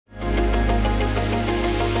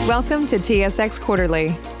Welcome to TSX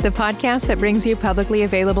Quarterly, the podcast that brings you publicly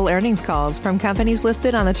available earnings calls from companies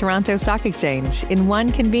listed on the Toronto Stock Exchange in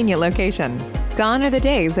one convenient location. Gone are the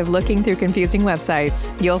days of looking through confusing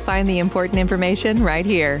websites. You'll find the important information right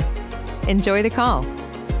here. Enjoy the call.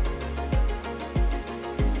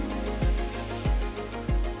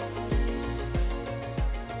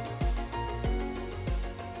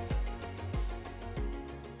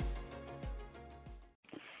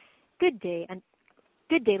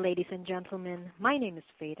 Good day, ladies and gentlemen. My name is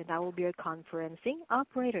Faith, and I will be your conferencing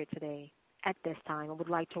operator today. At this time, I would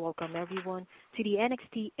like to welcome everyone to the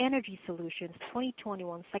NXT Energy Solutions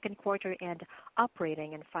 2021 second quarter and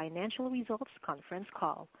operating and financial results conference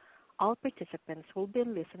call. All participants will be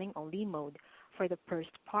in listening only mode for the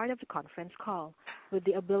first part of the conference call, with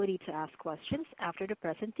the ability to ask questions after the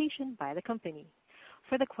presentation by the company.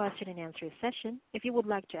 For the question and answer session, if you would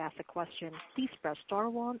like to ask a question, please press star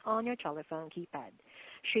 1 on your telephone keypad.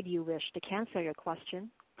 Should you wish to cancel your question,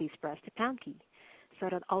 please press the pound key. So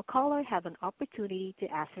that all callers have an opportunity to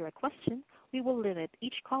ask their question, we will limit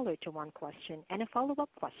each caller to one question and a follow-up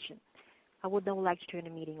question. I would now like to turn the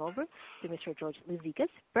meeting over to Mr. George Liszicasz,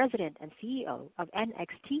 President and CEO of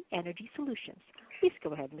NXT Energy Solutions. Please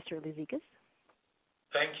go ahead, Mr. Liszicasz.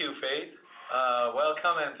 Thank you, Faith.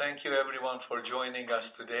 Welcome and thank you everyone for joining us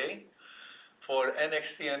today for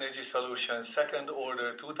NXT Energy Solutions second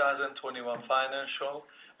quarter 2021 financial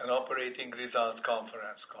and operating results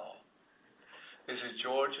conference call. This is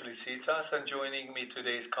George Liszicasz, and joining me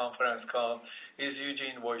today's conference call is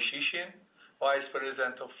Eugene Woychyshyn, Vice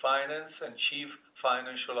President of Finance and Chief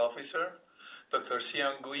Financial Officer, Dr.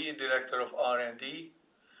 Xiang Gui, Director of R&D,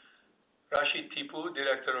 Rashid Tipu,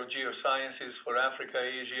 Director of Geosciences for Africa,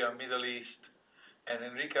 Asia, Middle East, and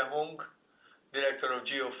Enrique Hung, Director of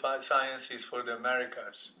Geosciences for the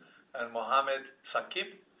Americas, and Mohamed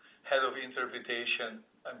Saqib, Head of Interpretation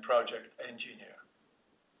and Project Engineer.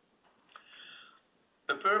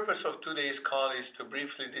 The purpose of today's call is to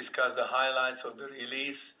briefly discuss the highlights of the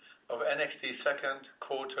release of NXT second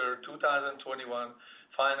quarter 2021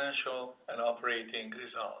 financial and operating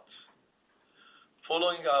results.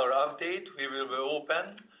 Following our update, we will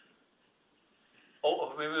open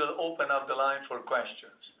up the line for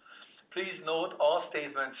questions. Please note all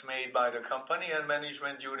statements made by the company and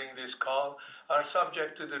management during this call are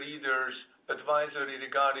subject to the reader's advisory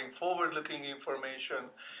regarding forward-looking information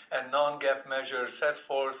and non-GAAP measures set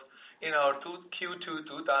forth in our Q2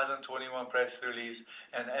 2021 press release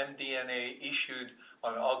and MD&A issued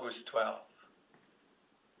on August 12th.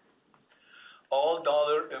 All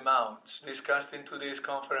dollar amounts discussed in today's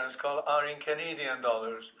conference call are in Canadian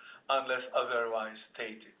dollars unless otherwise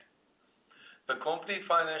stated. The complete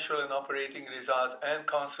financial and operating results and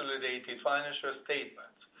consolidated financial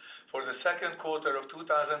statements for the second quarter of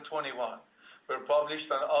 2021 were published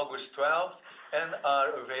on August 12th and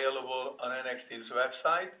are available on NXT's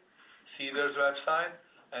website, CEDAR's website,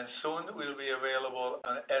 and soon will be available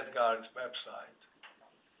on EDGAR's website.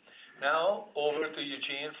 Now, over to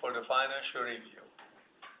Eugene for the financial review.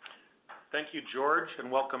 Thank you, George, and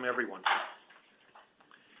welcome everyone.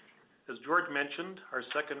 As George mentioned, our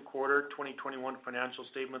second quarter 2021 financial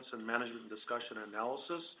statements and management discussion and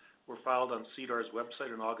analysis were filed on CEDAR's website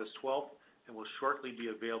on August 12th and will shortly be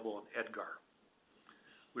available on EDGAR.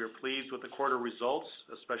 We are pleased with the quarter results,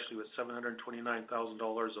 especially with $729,000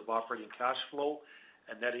 of operating cash flow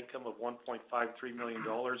and net income of $1.53 million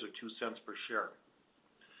or 2 cents per share.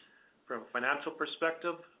 From a financial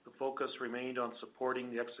perspective, the focus remained on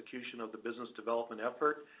supporting the execution of the business development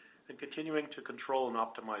effort and continuing to control and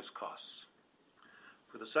optimize costs.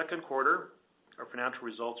 For the second quarter, our financial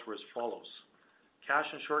results were as follows. Cash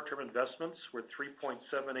and short-term investments were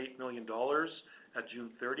 $3.78 million at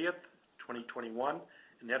June 30th, 2021,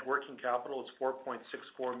 and net working capital is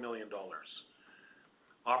 $4.64 million.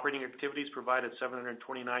 Operating activities provided $729,000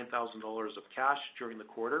 of cash during the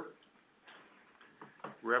quarter.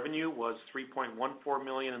 Revenue was $3.14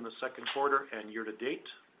 million in the second quarter and year to date.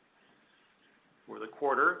 For the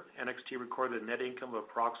quarter, NXT recorded a net income of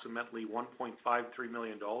approximately $1.53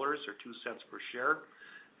 million or 2 cents per share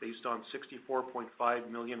based on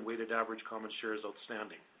 64.5 million weighted average common shares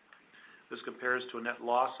outstanding. This compares to a net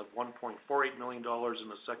loss of $1.48 million in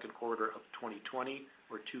the second quarter of 2020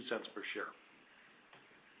 or 2 cents per share.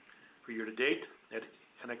 For year to date,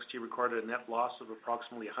 NXT recorded a net loss of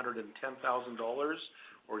approximately $110,000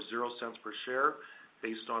 or 0 cents per share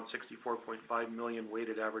based on 64.5 million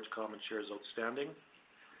weighted average common shares outstanding.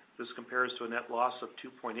 This compares to a net loss of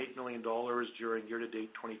 $2.8 million during year-to-date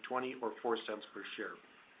 2020 or 4 cents per share.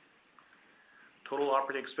 Total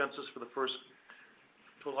operating expenses for the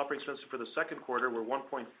second quarter were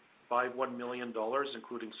 $1.4 $1.51 million,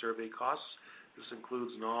 including survey costs. This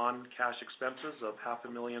includes non-cash expenses of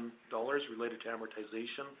 $500,000 related to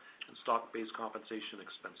amortization and stock-based compensation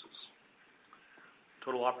expenses.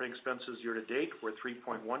 Total operating expenses year-to-date were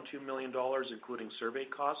 $3.12 million, including survey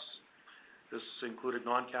costs. This included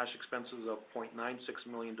non-cash expenses of $0.96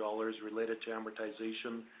 million related to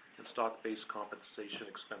amortization and stock-based compensation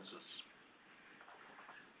expenses.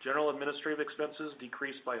 General administrative expenses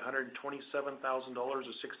decreased by $127,000 or 16%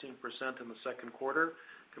 in the second quarter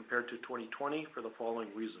compared to 2020 for the following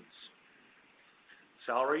reasons.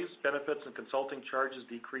 Salaries, benefits, and consulting charges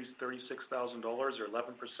decreased $36,000 or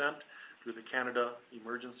 11% through the Canada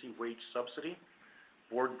Emergency Wage Subsidy.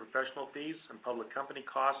 Board and professional fees and public company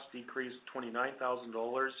costs decreased $29,000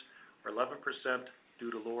 or 11% due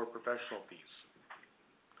to lower professional fees.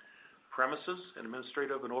 Premises and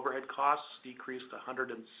administrative and overhead costs decreased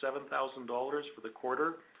 $107,000 for the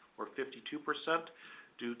quarter, or 52%,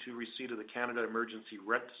 due to receipt of the Canada Emergency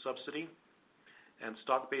Rent Subsidy. And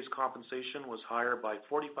stock-based compensation was higher by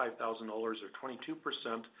 $45,000 or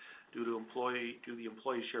 22% due to the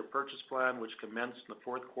employee share purchase plan, which commenced in the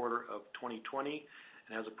fourth quarter of 2020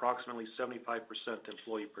 and has approximately 75%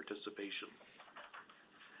 employee participation.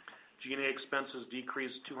 G&A expenses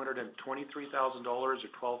decreased $223,000 or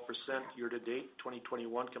 12% year-to-date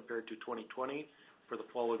 2021 compared to 2020 for the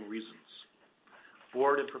following reasons.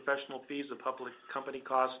 Board and professional fees and public company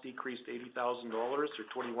costs decreased $80,000 or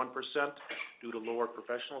 21% due to lower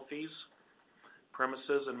professional fees.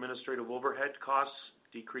 Premises and administrative overhead costs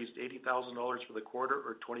decreased $80,000 for the quarter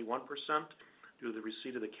or 21% due to the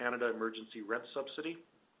receipt of the Canada Emergency Rent Subsidy.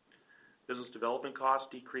 Business development costs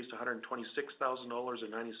decreased $126,000 or 96%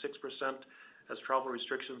 as travel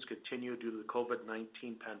restrictions continue due to the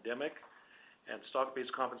COVID-19 pandemic. And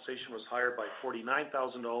stock-based compensation was higher by $49,000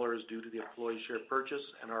 due to the employee share purchase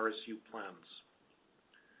and RSU plans.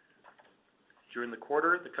 During the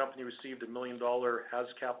quarter, the company received a $1 million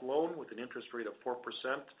HASCAP loan with an interest rate of 4%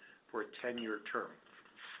 for a 10-year term.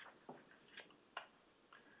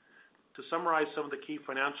 To summarize some of the key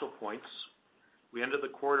financial points, we ended the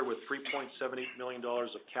quarter with $3.78 million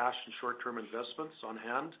of cash and short-term investments on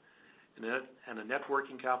hand and a net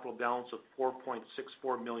working capital balance of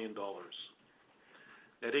 $4.64 million.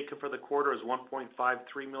 Net income for the quarter is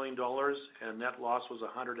 $1.53 million, and net loss was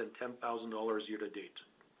 $110,000 year-to-date.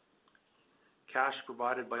 Cash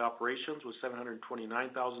provided by operations was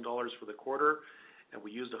 $729,000 for the quarter, and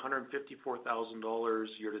we used $154,000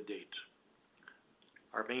 year-to-date.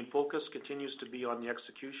 Our main focus continues to be on the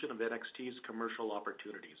execution of NXT's commercial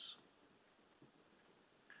opportunities.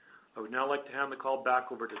 I would now like to hand the call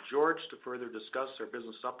back over to George to further discuss our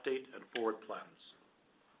business update and forward plans.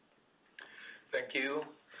 Thank you.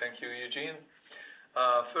 Thank you, Eugene.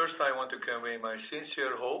 First, I want to convey my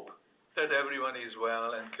sincere hope that everyone is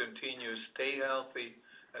well and continues to stay healthy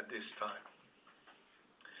at this time.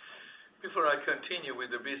 Before I continue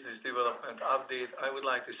with the business development update, I would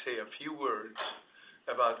like to say a few words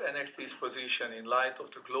about NXT's position in light of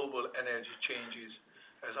the global energy changes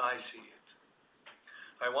as I see it.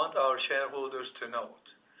 I want our shareholders to note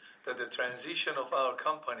that the transition of our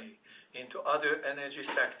company into other energy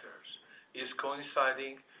sectors is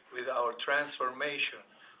coinciding with our transformation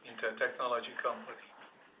into a technology company.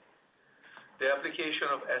 The application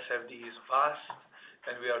of SFD is vast,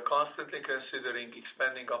 and we are constantly considering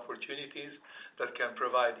expanding opportunities that can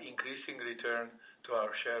provide increasing return to our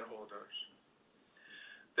shareholders.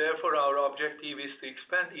 Therefore, our objective is to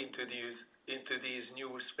expand into these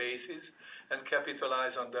new spaces and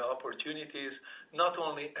capitalize on the opportunities not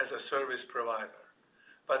only as a service provider,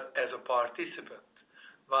 but as a participant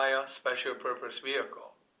via special purpose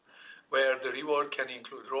vehicle, where the reward can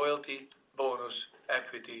include royalty, bonus,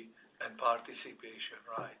 equity, and participation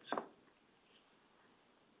rights.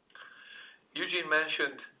 Eugene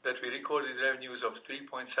mentioned that we recorded revenues of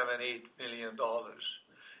 $3.78 million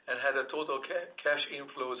and had a total cash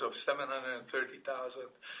inflows of $730,000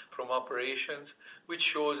 from operations, which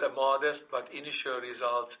shows a modest but initial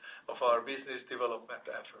result of our business development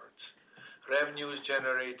efforts. Revenues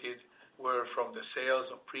generated were from the sales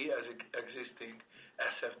of pre-existing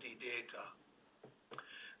SFD data.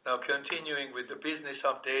 Now, continuing with the business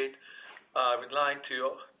update, I would like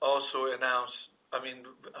to also announce,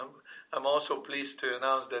 I'm also pleased to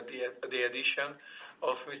announce that the addition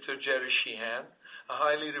of Mr. Jerry Sheehan, a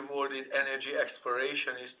highly rewarded energy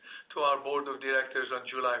explorationist, to our board of directors on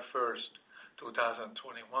July 1st,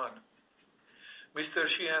 2021. Mr.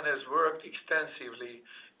 Sheehan has worked extensively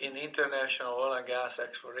in international oil and gas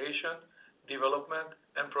exploration, development,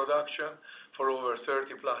 and production for over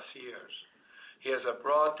 30 plus years. He has a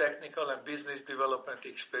broad technical and business development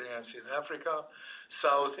experience in Africa,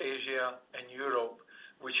 South Asia, and Europe,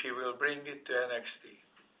 which he will bring it to NXT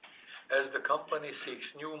as the company seeks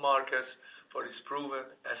new markets for its proven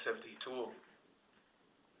SFD tool.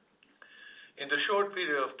 In the short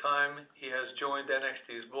period of time he has joined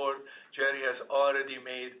NXT's board, Jerry has already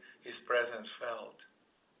made his presence felt.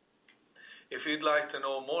 If you'd like to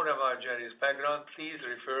know more about Jerry's background, please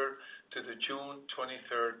refer to the June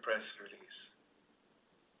 23rd press release.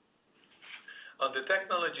 On the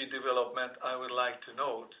technology development, I would like to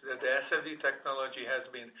note that the SFD technology has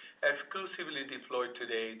been exclusively deployed to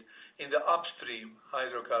date in the upstream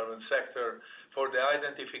hydrocarbon sector for the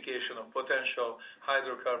identification of potential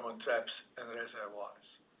hydrocarbon traps and reservoirs.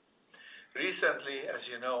 Recently, as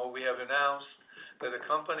you know, we have announced that the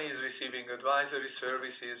company is receiving advisory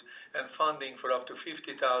services and funding for up to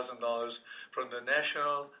 $50,000 from the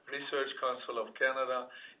National Research Council of Canada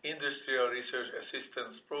Industrial Research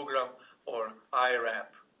Assistance Program, or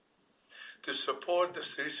IRAP, to support the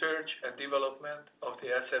research and development of the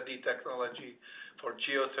SFD technology for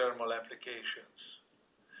geothermal applications.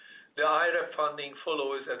 The IRAP funding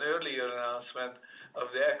follows an earlier announcement of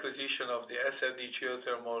the acquisition of the SFD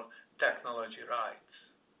geothermal technology rights.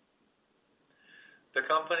 The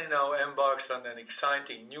company now embarks on an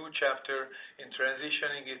exciting new chapter in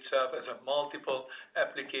transitioning itself as a multiple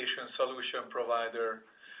application solution provider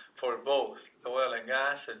for both the oil and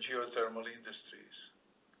gas and geothermal industries.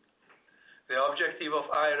 The objective of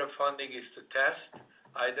IRAP funding is to test,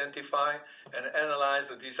 identify, and analyze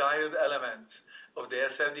the desired elements of the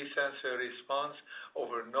SFD sensor response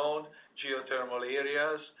over known geothermal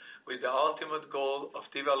areas with the ultimate goal of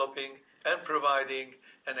developing and providing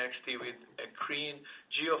NXT with a clean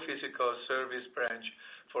geophysical service branch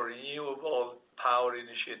for renewable power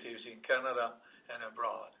initiatives in Canada and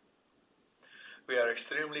abroad. We are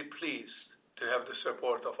extremely pleased to have the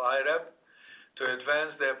support of IRAP to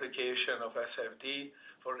advance the application of SFD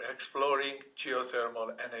for exploring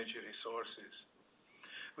geothermal energy resources.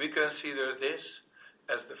 We consider this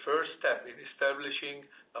as the first step in establishing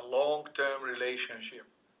a long-term relationship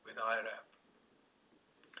with IRAP.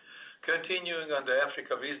 Continuing on the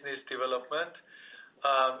Africa business development,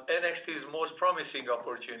 NXT's most promising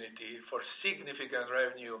opportunity for significant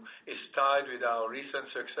revenue is tied with our recent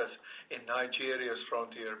success in Nigeria's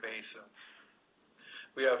frontier basin.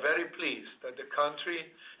 We are very pleased that the country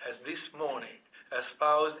has this morning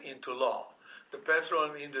espoused into law the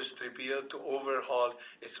petroleum industry bill to overhaul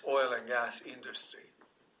its oil and gas industry.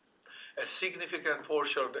 A significant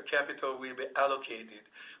portion of the capital will be allocated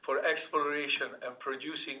for exploration and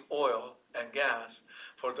producing oil and gas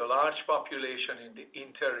for the large population in the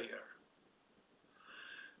interior.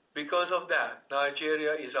 Because of that,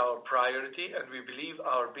 Nigeria is our priority, and we believe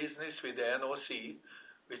our business with the NOC,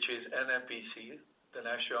 which is NNPC, the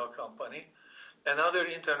national company, and other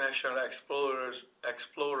international explorers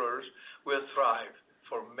will thrive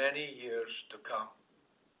for many years to come.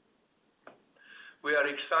 We are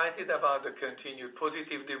excited about the continued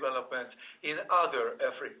positive developments in other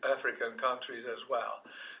African countries as well.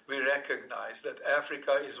 We recognize that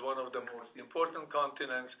Africa is one of the most important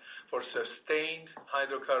continents for sustained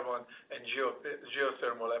hydrocarbon and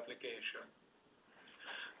geothermal application.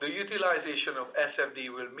 The utilization of SFD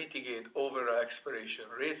will mitigate over-exploration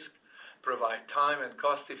risk, provide time and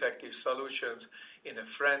cost-effective solutions in a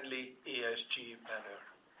friendly ESG manner.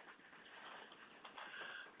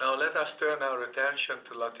 Now let us turn our attention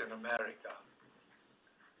to Latin America.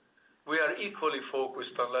 We are equally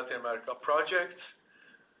focused on Latin America projects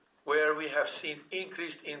where we have seen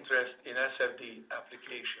increased interest in SFD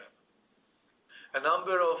application. A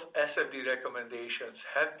number of SFD recommendations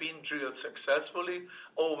have been drilled successfully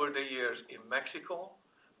over the years in Mexico,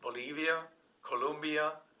 Bolivia,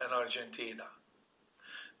 Colombia, and Argentina.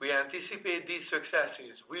 We anticipate these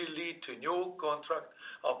successes will lead to new contract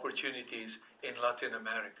opportunities in Latin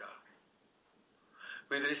America.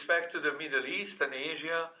 With respect to the Middle East and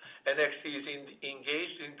Asia, NXT is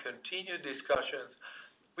engaged in continued discussions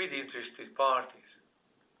with interested parties.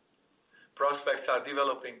 Prospects are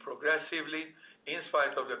developing progressively in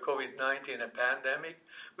spite of the COVID-19 pandemic,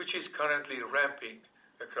 which is currently ramping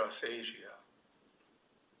across Asia.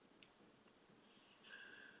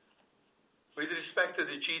 With respect to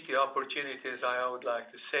the GT opportunities, I would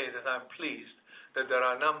like to say that I'm pleased that there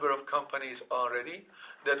are a number of companies already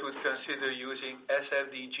that would consider using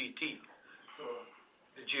SFD GT. So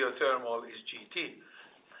the geothermal is GT.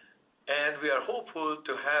 And we are hopeful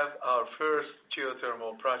to have our first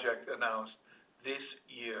geothermal project announced this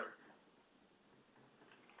year.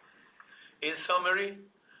 In summary,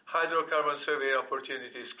 hydrocarbon survey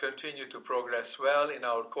opportunities continue to progress well in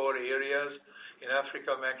our core areas in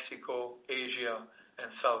Africa, Mexico, Asia, and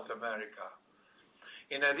South America.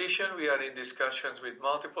 In addition, we are in discussions with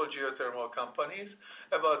multiple geothermal companies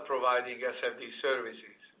about providing SFD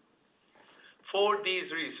services. For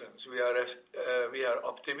these reasons, we are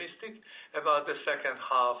optimistic about the second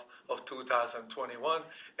half of 2021,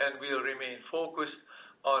 and will remain focused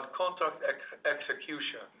on contract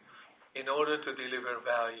execution in order to deliver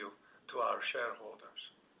value to our shareholders.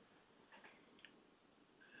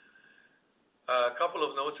 A couple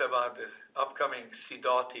of notes about the upcoming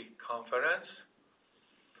Sidoti conference.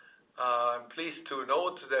 I'm pleased to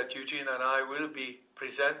note that Eugene and I will be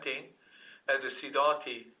presenting at the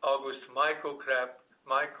Sidoti August Microcap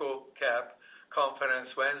Conference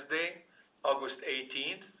Wednesday, August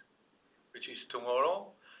 18th, which is tomorrow,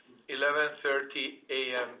 11:30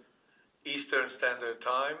 a.m. Eastern Standard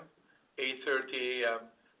Time, 8:30 a.m.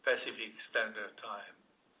 Pacific Standard Time.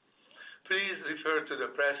 Please refer to the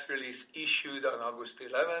press release issued on August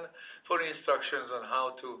 11 for instructions on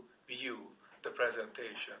how to view the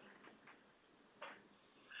presentation.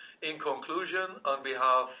 In conclusion, on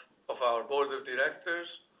behalf of our board of directors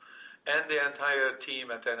and the entire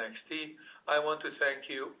team at NXT, I want to thank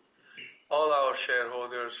you, all our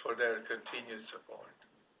shareholders, for their continued support.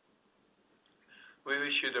 We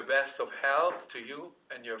wish you the best of health to you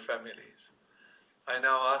and your families. I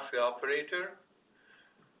now ask the operator,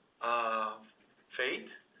 Faith,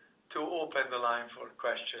 to open the line for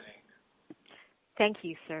questioning. Thank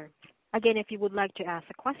you, sir. Again, if you would like to ask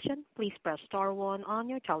a question, please press star 1 on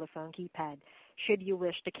your telephone keypad. Should you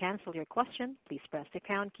wish to cancel your question, please press the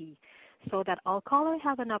pound key. So that all callers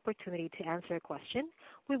have an opportunity to answer a question,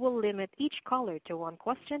 we will limit each caller to 1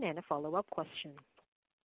 question and a follow-up question.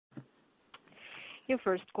 Your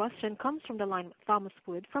first question comes from the line of Thomas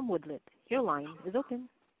Wood from Woodlet. Your line is open.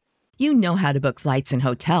 You know how to book flights and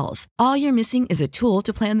hotels. All you're missing is a tool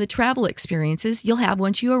to plan the travel experiences you'll have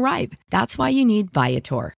once you arrive. That's why you need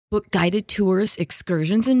Viator. Book guided tours,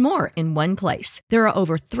 excursions, and more in one place. There are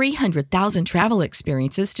over 300,000 travel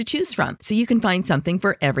experiences to choose from, so you can find something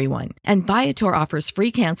for everyone. And Viator offers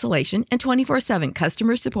free cancellation and 24/7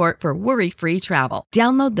 customer support for worry-free travel.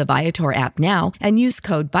 Download the Viator app now and use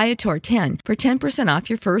code Viator10 for 10% off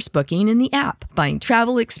your first booking in the app. Find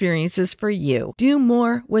travel experiences for you. Do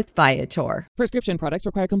more with Viator. Prescription products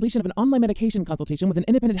require completion of an online medication consultation with an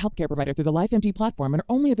independent healthcare provider through the LifeMD platform and are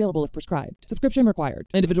only available if prescribed. Subscription required.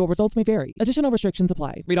 Individual results may vary. Additional restrictions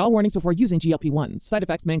apply. Read all warnings before using GLP-1s. Side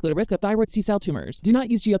effects may include a risk of thyroid C-cell tumors. Do not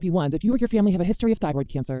use GLP-1s if you or your family have a history of thyroid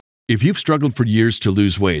cancer. If you've struggled for years to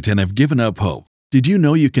lose weight and have given up hope, did you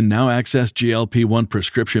know you can now access GLP-1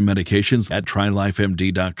 prescription medications at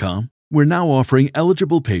TryLifeMD.com? We're now offering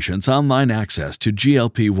eligible patients online access to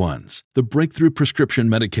GLP-1s, the breakthrough prescription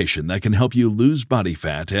medication that can help you lose body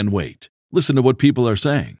fat and weight. Listen to what people are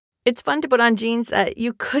saying. It's fun to put on jeans that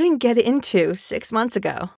you couldn't get into 6 months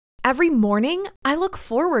ago. Every morning, I look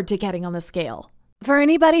forward to getting on the scale. For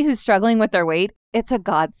anybody who's struggling with their weight, it's a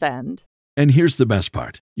godsend. And here's the best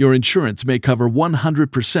part. Your insurance may cover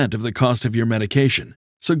 100% of the cost of your medication.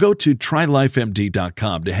 So go to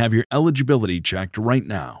TryLifeMD.com to have your eligibility checked right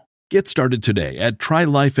now. Get started today at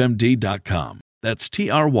TryLifeMD.com. That's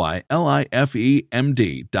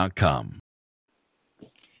TryLifeMD.com.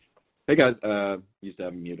 Hey guys, used to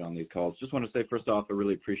have mute on these calls. Just want to say first off, I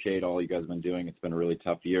really appreciate all you guys have been doing. It's been a really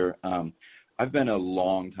tough year. I've been a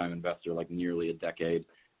long-time investor, like nearly a decade,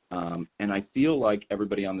 and I feel like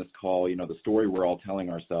everybody on this call, you know, the story we're all telling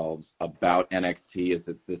ourselves about NXT is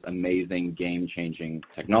it's this amazing game-changing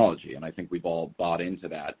technology, and I think we've all bought into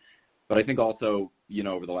that. But I think also, you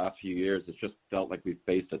know, over the last few years, it's just felt like we've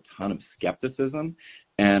faced a ton of skepticism,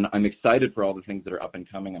 and I'm excited for all the things that are up and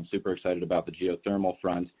coming. I'm super excited about the geothermal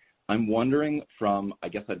front. I'm wondering from, I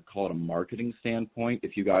guess I'd call it a marketing standpoint,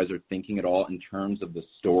 if you guys are thinking at all in terms of the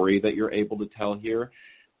story that you're able to tell here.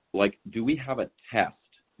 Like, do we have a test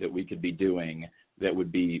that we could be doing that would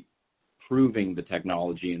be proving the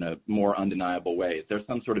technology in a more undeniable way? Is there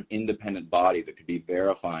some sort of independent body that could be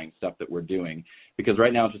verifying stuff that we're doing? Because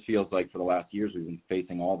right now it just feels like for the last years we've been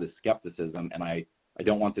facing all this skepticism, and I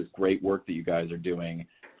don't want this great work that you guys are doing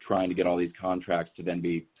trying to get all these contracts to then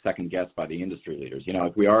be second-guessed by the industry leaders. You know,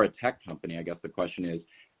 if we are a tech company, I guess the question is,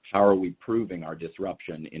 how are we proving our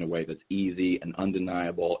disruption in a way that's easy and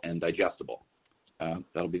undeniable and digestible?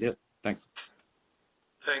 That'll be it. Thanks.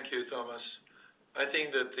 Thank you, Thomas. I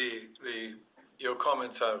think that your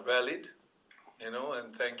comments are valid, you know,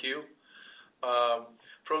 and thank you.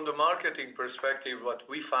 From the marketing perspective, what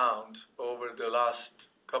we found over the last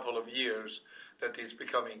couple of years that is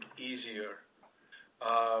becoming easier.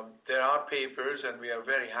 There are papers, and we are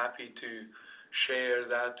very happy to share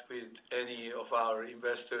that with any of our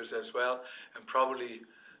investors as well, and probably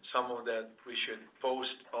some of that we should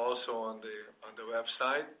post also on the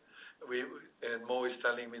website. And Mo is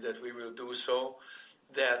telling me that we will do so.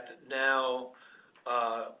 That now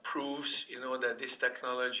proves, that this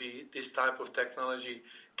type of technology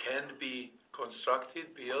can be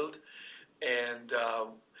constructed, built, and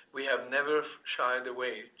we have never shied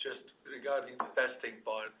away, just regarding the testing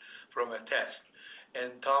part, from a test.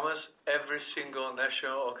 And Thomas, every single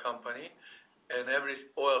national oil company and every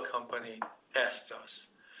oil company tests us.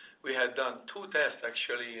 We had done 2 tests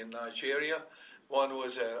actually in Nigeria. One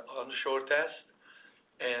was an onshore test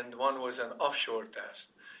and one was an offshore test.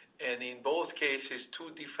 And in both cases,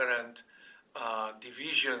 2 different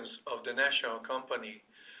divisions of the national company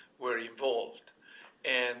were involved.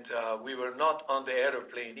 And we were not on the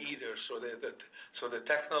airplane either, so the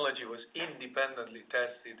technology was independently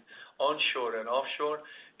tested onshore and offshore,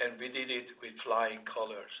 and we did it with flying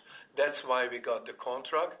colors. That's why we got the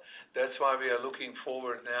contract. That's why we are looking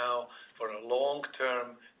forward now for a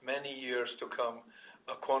long-term, many years to come,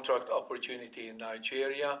 a contract opportunity in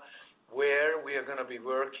Nigeria, where we are going to be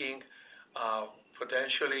working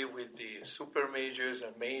potentially with the super majors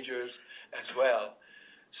and majors as well.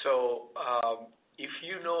 So if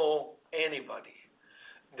you know anybody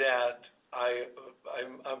that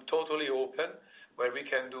I'm totally open, where we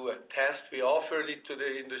can do a test. We offered it to the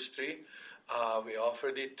industry. We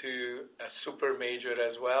offered it to a super major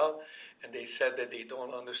as well, and they said that they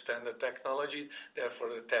don't understand the technology,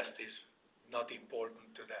 therefore the test is not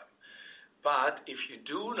important to them. But if you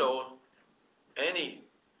do know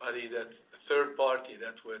anybody, that a third party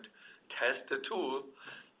that would test the tool,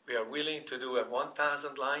 we are willing to do a 1,000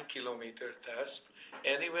 line kilometer test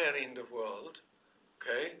anywhere in the world,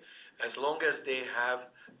 okay, as long as they have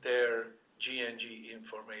their G&G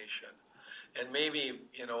information. And maybe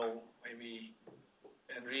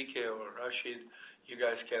Enrique or Rashid, you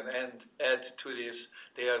guys can add to this.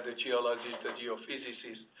 They are the geologists, the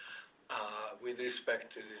geophysicists, with respect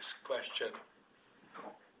to this question.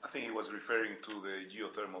 I think he was referring to the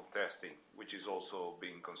geothermal testing, which is also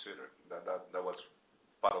being considered. That was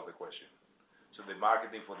part of the question. So the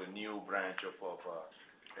marketing for the new branch of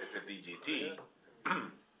SFDGT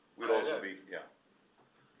will also be,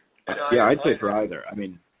 Yeah, I'd say for either. I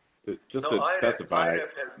mean, just to specify.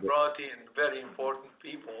 IREF has brought in very important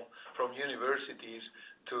people from universities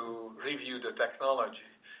to review the technology,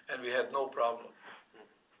 and we had no problem.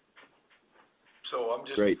 So I'm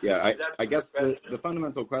just... Great, yeah. I guess the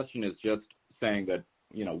fundamental question is just saying that,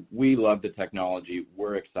 we love the technology.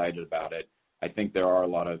 We're excited about it. I think there are a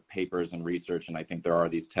lot of papers and research, and I think there are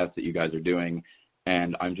these tests that you guys are doing,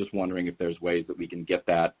 and I'm just wondering if there's ways that we can get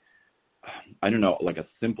that, I don't know, like a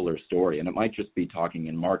simpler story, and it might just be talking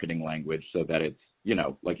in marketing language so that it's,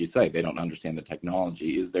 like you say, they don't understand the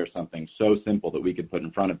technology. Is there something so simple that we could put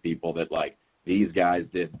in front of people that, like, these guys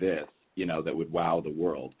did this, that would wow the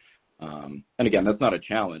world? And again, that's not a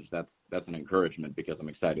challenge. That's an encouragement because I'm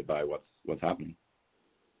excited by what's happening.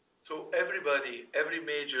 So every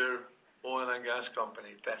major oil and gas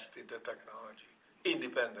company tested the technology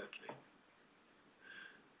independently.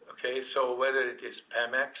 Okay, so whether it is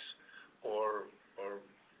Pemex or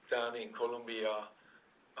down in Colombia,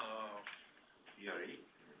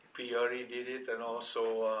 PRE did it, and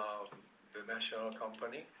also the national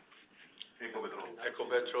company.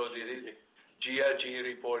 Ecopetrol did it. GRG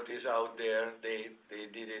report is out there. They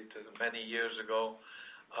did it many years ago.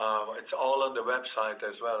 It's all on the website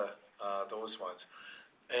as well, those ones.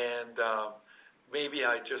 And maybe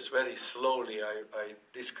I just very slowly I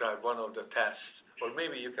describe one of the tests, or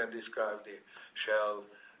maybe you can describe the Shell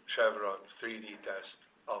Chevron 3D test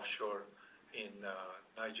offshore in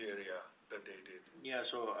Nigeria that they did. Yeah,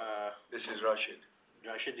 so this is Rashid.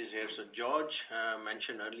 Rashid is here. So George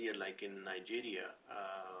mentioned earlier, like in Nigeria,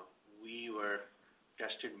 we were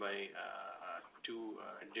tested by 2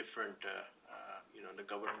 different, the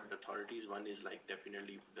government authorities. One is like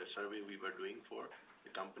definitely the survey we were doing for the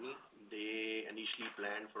company. They initially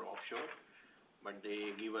planned for offshore, but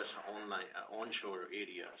they give us onshore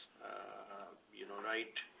areas, right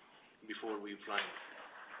before we fly.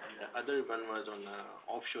 And the other one was on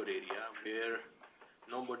offshore area where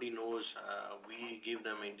nobody knows. We give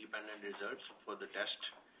them independent results for the test,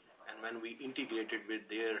 and when we integrated with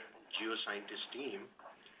their geoscientist team,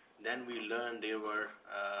 then we learned there were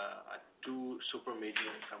 2 super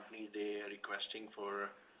major companies. They are requesting for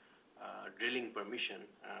drilling permission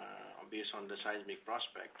based on the seismic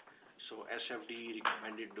prospect. So SFD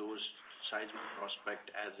recommended those seismic prospect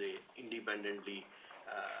as a independently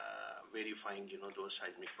verifying, those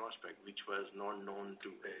seismic prospect, which was not known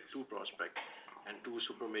to prospect, and 2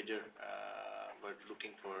 super major but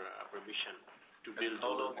looking for permission to build.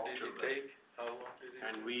 How long did it take?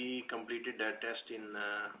 And we completed that test in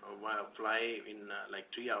fly in like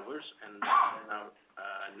 3 hours, and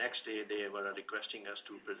next day they were requesting us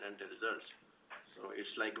to present the results. So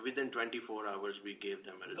it's like within 24 hours we gave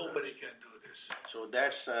them a result. Nobody can do this. So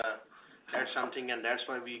that's something, and that's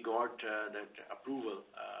why we got that approval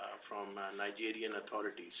from Nigerian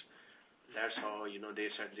authorities. That's how they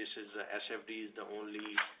said this is SFD is the only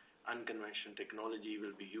unconventional technology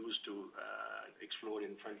will be used to explore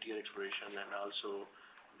in frontier exploration, and also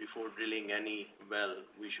before drilling any well,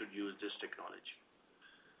 we should use this technology.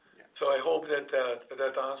 Yeah. So I hope that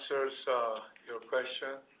answers your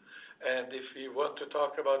question. And if you want to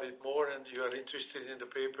talk about it more and you are interested in the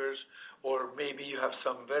papers, or maybe you have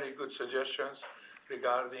some very good suggestions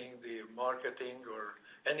regarding the marketing or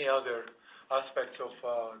any other aspects of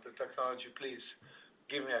the technology, please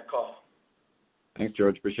give me a call. Thanks,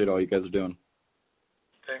 George. Appreciate all you guys are doing.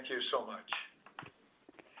 Thank you so much.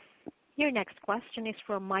 Your next question is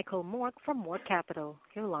from Michael Mork from Mork Capital.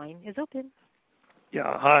 Your line is open.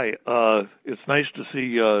 Yeah, hi. It's nice to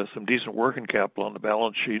see some decent working capital on the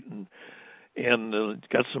balance sheet and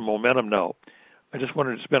got some momentum now. I just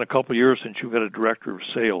wondered, it's been a couple of years since you've had a director of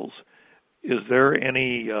sales. Is there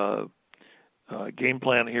any game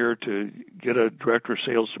plan here to get a director of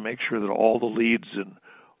sales to make sure that all the leads and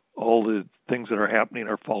all the things that are happening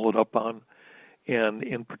are followed up on? And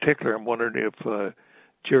in particular, I'm wondering if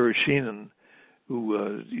Jerry Sheenan,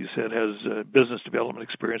 who you said has business development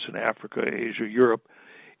experience in Africa, Asia, Europe,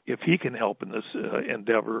 if he can help in this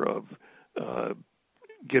endeavor of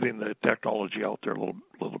getting the technology out there a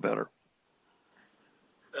little better.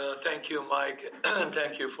 Thank you, Mike.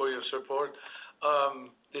 Thank you for your support.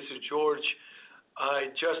 This is George. I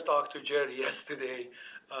just talked to Jerry yesterday.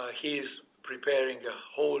 He's preparing a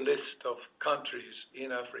whole list of countries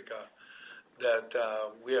in Africa that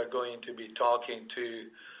we are going to be talking to.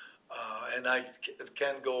 And I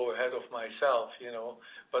can't go ahead of myself,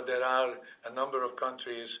 but there are a number of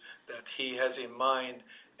countries that he has in mind,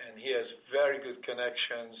 and he has very good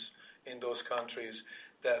connections in those countries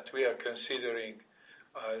that we are considering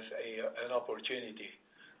as an opportunity.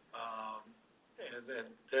 And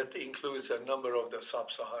that includes a number of the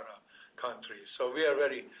sub-Sahara countries. So we are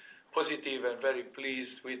very positive and very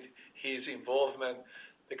pleased with his involvement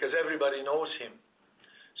because everybody knows him.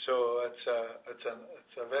 So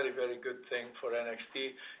it's a very, very good thing for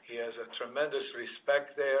NXT. He has a tremendous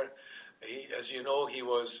respect there. As you know, he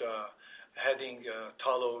was heading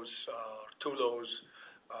Tullow's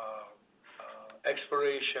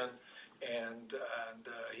exploration, and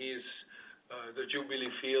he's the Jubilee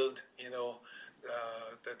field,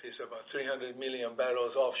 that is about 300 million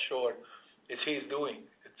barrels offshore. It's his doing.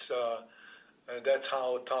 That's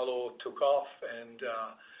how Tullow took off, and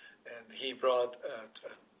he brought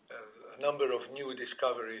a number of new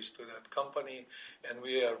discoveries to that company, and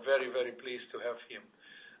we are very, very pleased to have him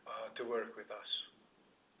to work with us.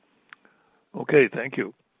 Okay, thank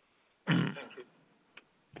you. Thank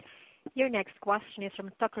you. Your next question is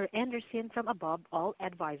from Tucker Anderson from Above All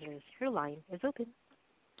Advisors. Your line is open.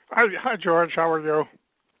 Hi, George. How are you?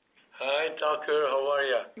 Hi, Tucker. How are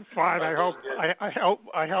you? Fine.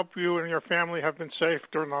 I hope you and your family have been safe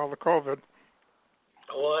during all the COVID.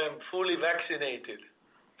 Oh, I'm fully vaccinated.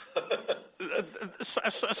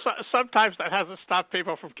 Sometimes that hasn't stopped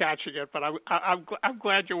people from catching it, but I'm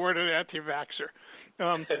glad you weren't an anti-vaxxer.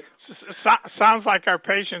 Sounds like our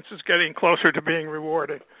patience is getting closer to being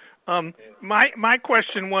rewarded. My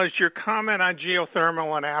question was your comment on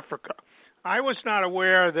geothermal in Africa. I was not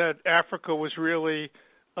aware that Africa was really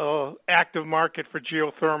an active market for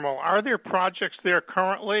geothermal. Are there projects there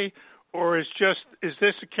currently, or is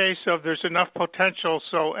this a case of there's enough potential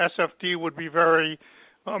so SFD would be very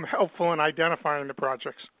helpful in identifying the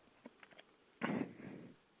projects?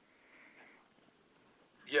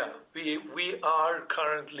 Yeah, we are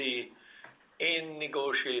currently in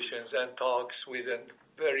negotiations and talks with a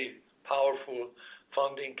very powerful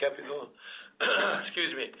funding capital,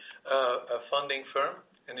 a funding firm,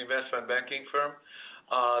 an investment banking firm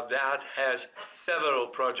that has several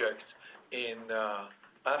projects in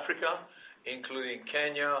Africa, including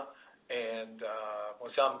Kenya and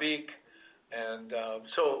Mozambique. And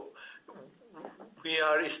so we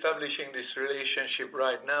are establishing this relationship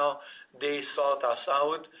right now. They sought us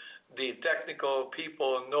out. The technical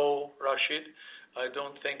people know Rashid. I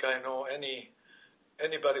don't think I know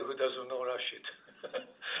anybody who doesn't know Rashid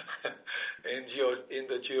in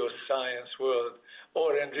the geoscience world,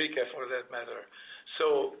 or Enrique for that matter.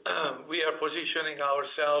 So we are positioning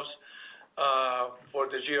ourselves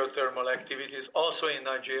for the geothermal activities also in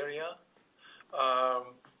Nigeria.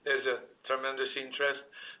 there's a tremendous interest.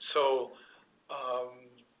 So,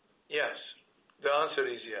 yes, the answer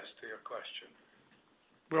is yes to your question.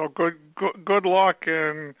 Well, good luck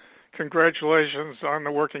and congratulations on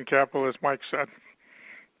the working capital, as Mike said.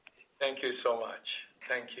 Thank you so much.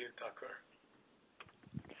 Thank you, Tucker.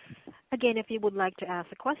 Again, if you would like to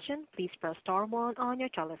ask a question, please press star 1 on your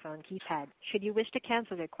telephone keypad. Should you wish to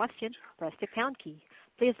cancel your question, press the pound key.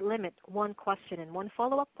 Please limit one question and one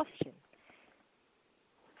follow-up question.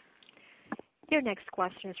 Your next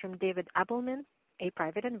question is from David Appelman, a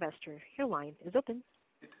private investor. Your line is open.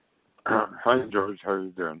 Hi, George. How are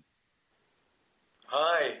you doing?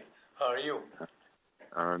 Hi. How are you?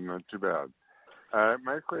 Not too bad.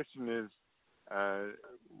 My question is,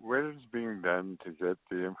 what is being done to get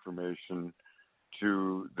the information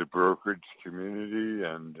to the brokerage community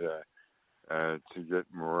and to get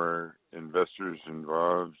more investors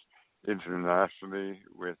involved internationally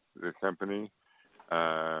with the company?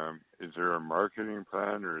 Is there a marketing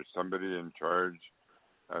plan or is somebody in charge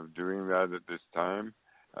of doing that at this time?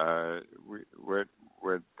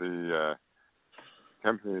 What the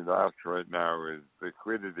company lacks right now is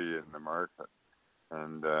liquidity in the market,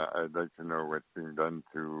 and I'd like to know what's being done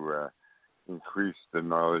to increase the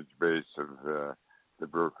knowledge base of the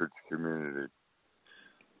brokerage community.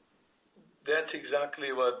 That's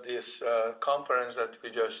exactly what this conference that we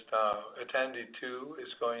just attended to is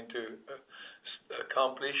going to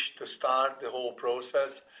accomplish, to start the whole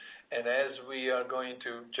process. And as we are going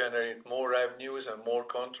to generate more revenues and more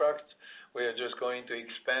contracts, we are just going to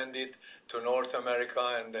expand it to North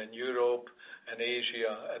America and then Europe and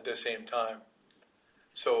Asia at the same time.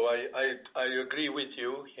 So I agree with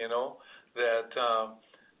you, that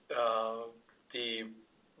the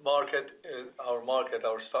market, our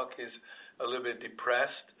stock is a little bit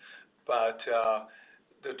depressed, but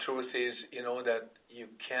the truth is, that you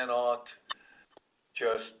cannot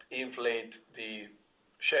just inflate the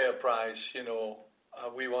share price.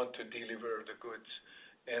 We want to deliver the goods.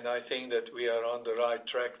 And I think that we are on the right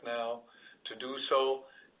track now to do so.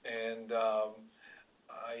 And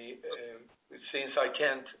since I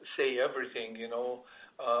can't say everything,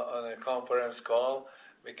 on a conference call,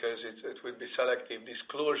 because it would be selective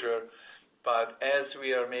disclosure, but as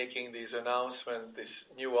we are making these announcements, these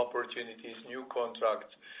new opportunities, new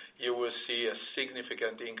contracts, you will see a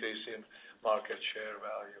significant increase in market share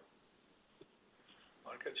value.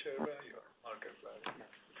 Market share value or market value?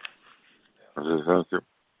 Yeah. Okay, thank you.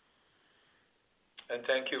 And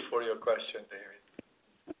thank you for your question, David.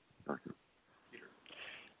 Thank you.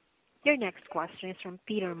 Your next question is from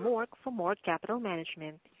Peter Mork from Mork Capital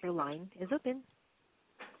Management. Your line is open.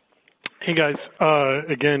 Hey guys,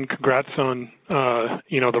 again, congrats on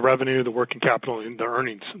the revenue, the working capital, and the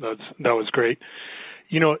earnings. That was great.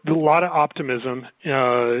 A lot of optimism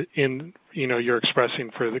in you're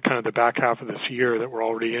expressing for the kind of the back half of this year that we're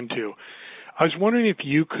already into. I was wondering if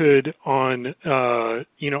you could, on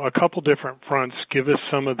a couple different fronts, give us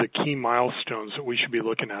some of the key milestones that we should be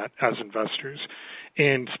looking at as investors,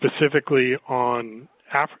 and specifically on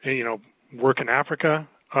work in Africa,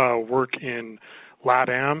 work in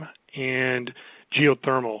LATAM, and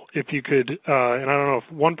geothermal. If you could, and I don't know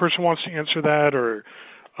if one person wants to answer that, or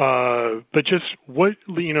but just what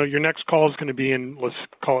your next call is going to be in, let's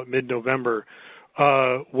call it mid-November.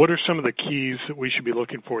 What are some of the keys that we should be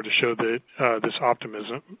looking for to show that this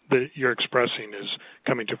optimism that you're expressing is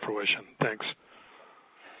coming to fruition? Thanks.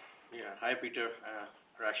 Yeah. Hi, Peter.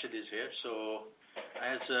 Rashid is here. So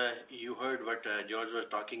as you heard what George was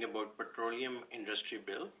talking about, petroleum industry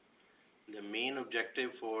bill, the main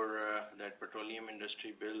objective for that petroleum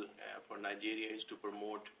industry bill for Nigeria is to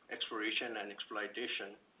promote exploration and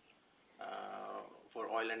exploitation for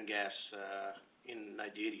oil and gas in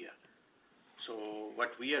Nigeria. So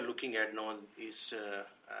what we are looking at now is,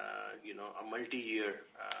 a multi-year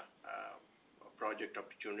project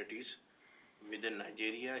opportunities within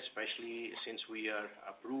Nigeria, especially since we are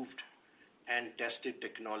approved and tested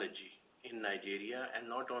technology in Nigeria. And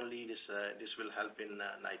not only this will help in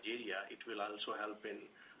Nigeria, it will also help in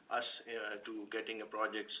us to getting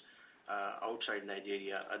projects outside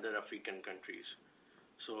Nigeria, other African countries.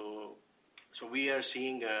 So we are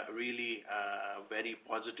seeing really very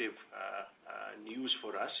positive news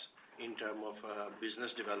for us in terms of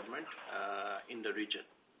business development in the region.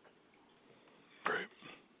 Great.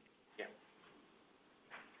 Yeah.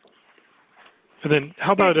 And then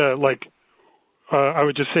how about I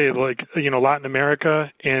would just say Latin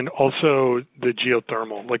America and also the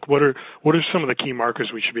geothermal. What are some of the key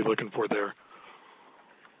markers we should be looking for there?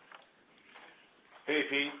 Hey,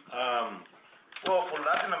 Pete. Well, for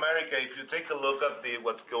Latin America, if you take a look at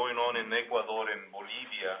what's going on in Ecuador and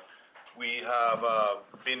Bolivia, We have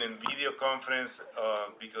been in video conference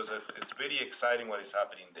because it's very exciting what is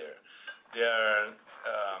happening there. They are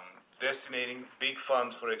destinating big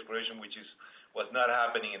funds for exploration, which was not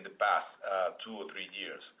happening in the past 2 or 3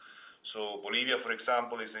 years. So Bolivia, for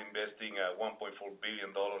example, is investing $1.4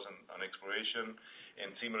 billion on exploration, and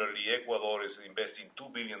similarly Ecuador is investing $2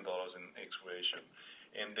 billion in exploration.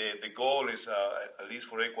 And the goal is, at least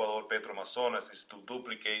for Ecuador, Petroamazonas, is to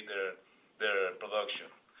duplicate their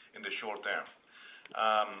production in the short term.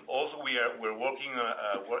 Also, we're working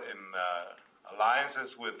in alliances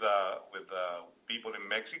with people in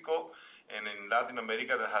Mexico and in Latin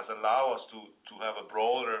America that has allowed us to have a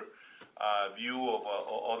broader view of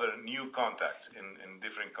other new contacts in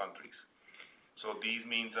different countries. So these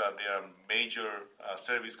means that there are major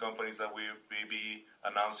service companies that we may be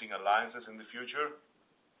announcing alliances in the future,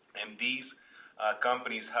 and these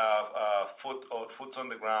companies have foot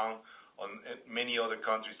on the ground on many other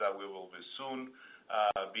countries that we will soon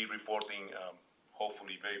be reporting,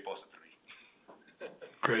 hopefully very positively.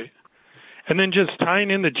 Great. And then just tying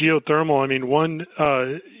in the geothermal, I mean, one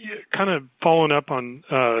kind of following up on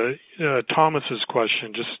Thomas's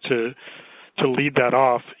question, just to lead that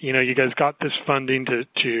off. You know, you guys got this funding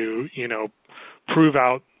to you know, prove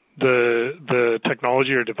out the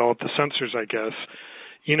technology or develop the sensors, I guess.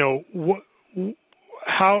 You know,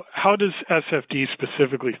 how does SFD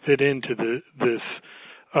specifically fit into this,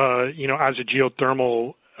 you know, as a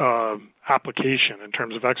geothermal application in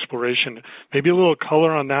terms of exploration? Maybe a little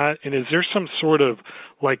color on that. And is there some sort of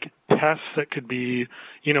like tests that could be,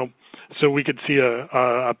 you know, so we could see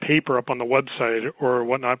a paper up on the website or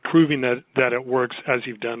whatnot proving that it works as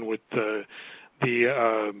you've done with the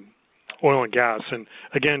oil and gas? And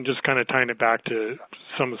again, just kind of tying it back to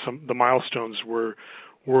some the milestones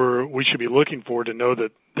we should be looking for to know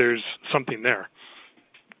that there's something there.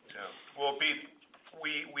 Yeah. Well, Pete,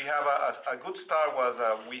 we have a good start was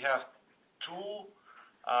we have two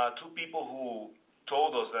people who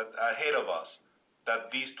told us that ahead of us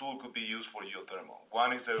that this tool could be used for geothermal.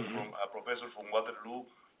 One is from a professor from Waterloo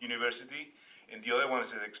University, and the other one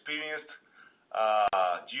is an experienced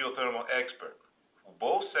geothermal expert, who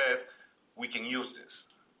both said we can use this.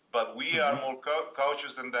 But we are more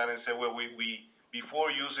cautious than that and say, well, we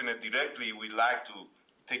before using it directly, we like to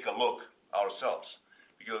take a look ourselves,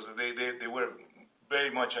 because they were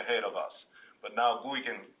very much ahead of us. But now we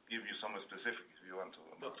can give you some specifics if you want to.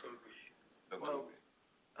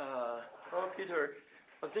 Well, Peter,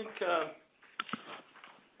 I think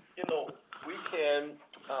you know, we can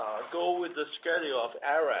go with the schedule of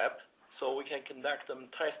ARAP, so we can conduct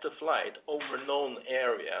them test flight over known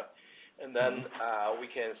area, and then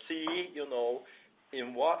we can see, you know,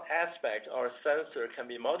 in what aspect our sensor can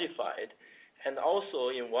be modified, and also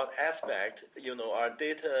in what aspect, you know, our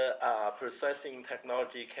data processing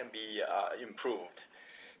technology can be improved.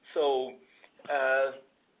 So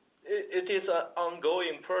it is an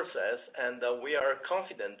ongoing process, and we are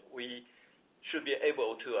confident we should be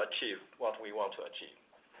able to achieve what we want to achieve.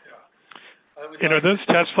 Yeah. And are those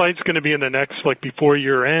test flights going to be in the next, like before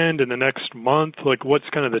year end, in the next month? Like, what's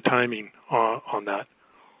kind of the timing on that?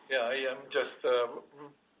 Yeah, I am just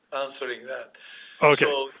answering that. Okay.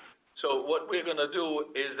 So what we're going to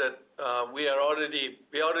do is that we already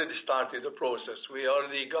started the process. We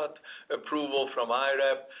already got approval from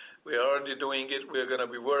IRAP. We are already doing it. We're going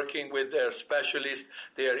to be working with their specialists.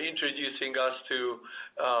 They are introducing us to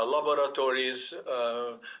laboratories,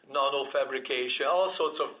 nanofabrication, all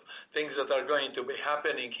sorts of things that are going to be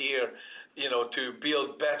happening here, you know, to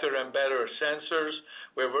build better and better sensors.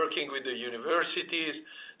 We're working with the universities.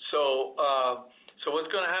 So what's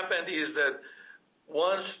going to happen is that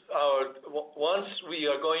once we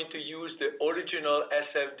are going to use the original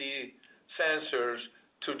SFD sensors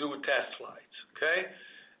to do test flights, okay?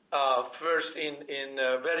 First in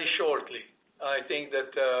very shortly. I think that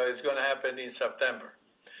it's going to happen in September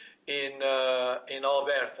in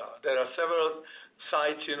Alberta. There are several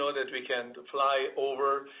sites, you know, that we can fly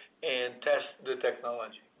over and test the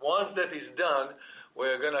technology. Once that is done,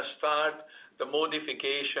 we're going to start the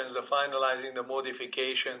modifications, finalizing the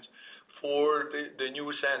modifications for the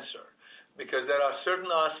new sensor, because there are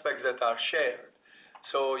certain aspects that are shared.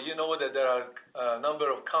 So you know that there are a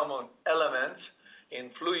number of common elements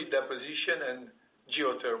in fluid deposition and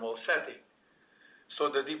geothermal setting.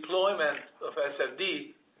 So the deployment of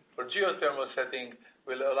SFD for geothermal setting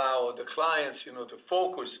will allow the clients, you know, to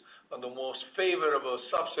focus on the most favorable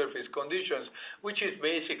subsurface conditions, which is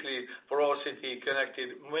basically porosity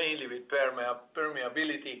connected mainly with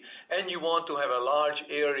permeability, and you want to have a large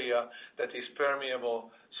area that is permeable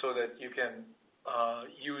so that you can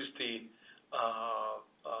use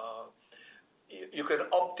you can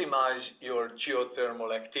optimize your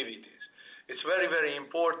geothermal activities. It's very, very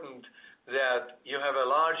important that you have a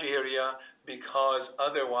large area, because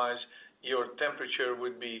otherwise your temperature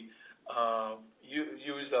would be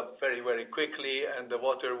used up very, very quickly, and the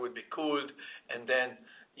water would be cooled, and then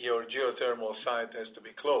your geothermal site has to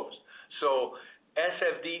be closed. So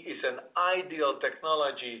SFD is an ideal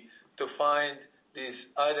technology to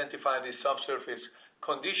identify these subsurface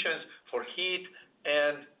conditions for heat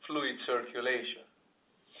and fluid circulation.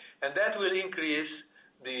 And that will increase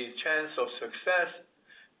the chance of success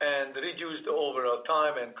and reduce the overall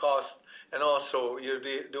time and cost, and also you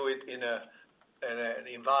do it in an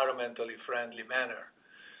environmentally friendly manner.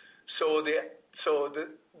 So the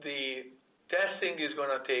testing is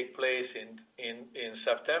going to take place in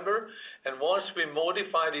September, and once we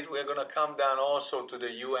modified it, we're going to come down also to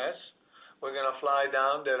the U.S. We're going to fly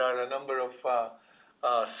down. There are a number of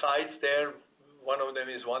sites there. One of them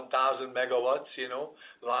is 1,000 megawatts,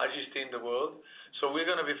 largest in the world. So we're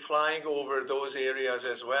going to be flying over those areas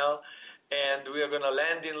as well, and we are going to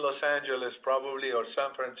land in Los Angeles probably, or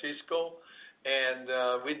San Francisco, and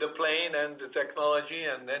with the plane and the technology,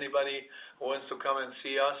 and anybody who wants to come and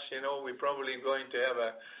see us, we're probably going to have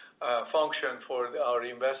a function for our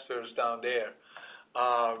investors down there.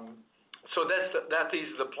 So that is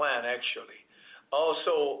the plan, actually.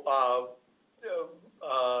 Also,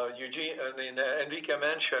 Enrique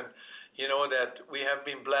mentioned, that we have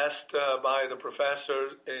been blessed by the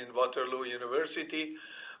professors in Waterloo University.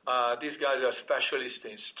 These guys are specialists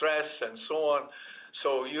in stress and so on.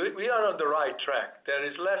 So we are on the right track. There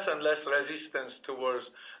is less and less resistance towards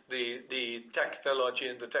the technology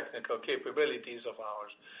and the technical capabilities of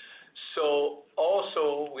ours. So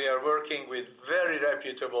also we are working with very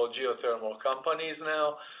reputable geothermal companies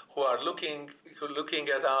now who are looking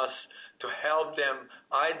at us to help them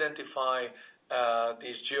identify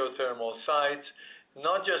these geothermal sites,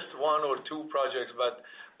 not just one or two projects, but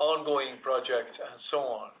ongoing projects and so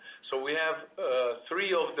on. So we have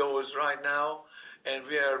 3 of those right now, and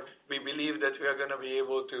we believe that we are going to be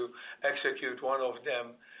able to execute one of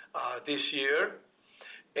them this year,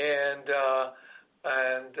 and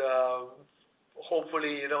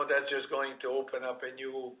hopefully, that's just going to open up a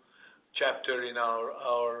new chapter in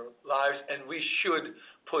our lives, and we should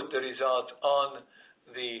put the results on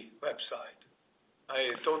the website.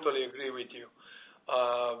 I totally agree with you,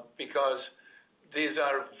 because these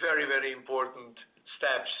are very, very important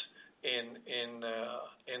steps in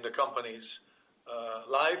the company's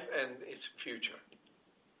life and its future.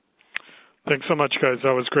 Thanks so much, guys.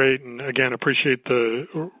 That was great, and again, appreciate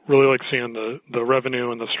really like seeing the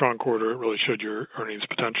revenue and the strong quarter. It really showed your earnings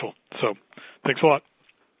potential. So, thanks a lot.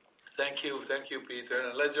 Thank you, Peter,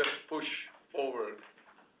 and let's just push forward.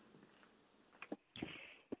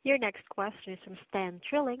 Your next question is from Stan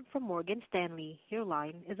Trilling from Morgan Stanley. Your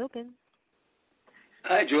line is open.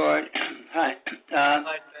 Hi, George. Hi. Hi, Stan.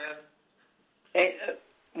 Hey,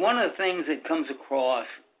 one of the things that comes across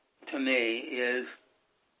to me is,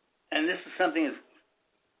 and this is something that's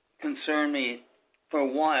concerned me for a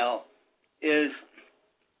while, is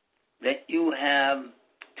that you have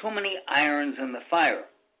too many irons in the fire.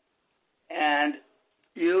 And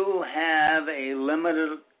you have a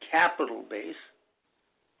limited capital base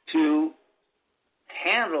to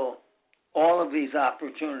handle all of these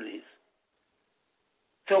opportunities.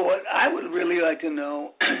 So what I would really like to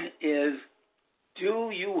know is,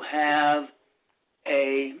 do you have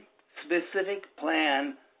a specific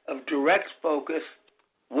plan of direct focus,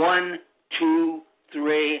 1, 2,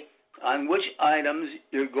 3, on which items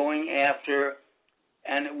you're going after,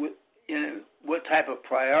 and what type of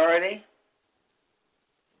priority?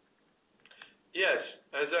 Yes,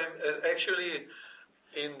 actually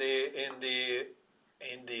in the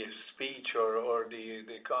speech or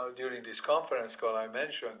during this conference call, I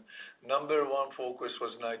mentioned number 1 focus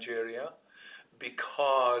was Nigeria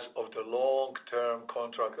because of the long-term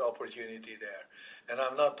contract opportunity there, and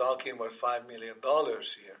I'm not talking about $5 million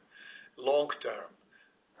here. Long-term,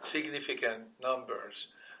 significant numbers.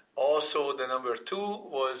 Also, the number 2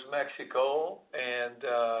 was Mexico and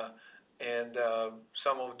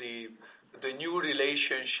some of the new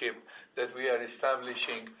relationship that we are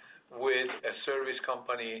establishing with a service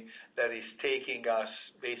company that is taking us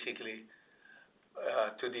basically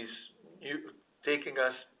to this taking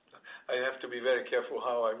us, I have to be very careful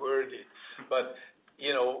how I word it, but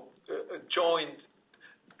joined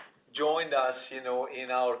us in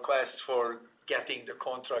our quest for getting the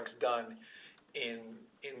contracts done in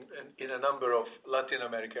a number of Latin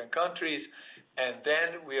American countries, and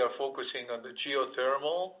then we are focusing on the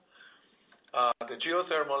geothermal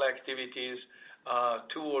activities.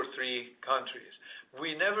 2 or 3 countries.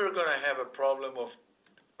 We're never going to have a problem of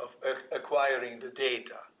acquiring the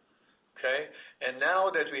data. Okay? And now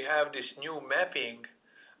that we have this new mapping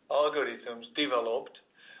algorithms developed,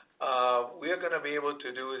 we are going to be able to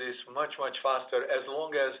do this much, much faster as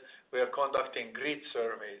long as we are conducting grid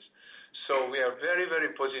surveys. So we are very,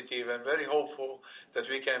 very positive and very hopeful that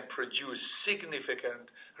we can produce significant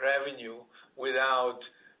revenue without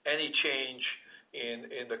any change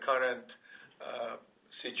in the current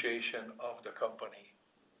situation of the company.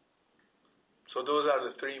 So those are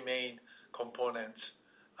the 3 main components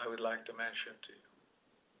I would like to mention to you.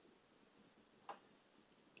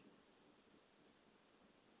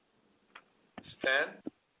 Stan?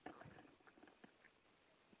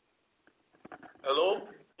 Hello?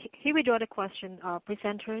 He withdraw the question,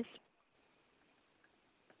 presenters.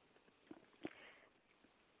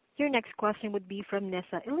 Your next question would be from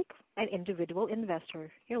Nessa Ilik, an individual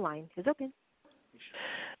investor. Your line is open.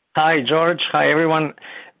 Hi, George. Hi, everyone.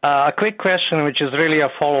 A quick question, which is really a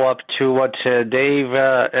follow-up to what Dave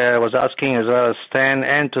was asking, as well as Stan,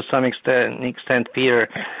 and to some extent Peter.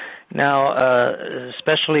 Now,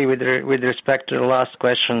 especially with respect to the last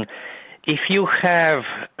question, if you have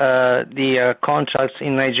the contracts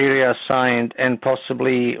in Nigeria signed and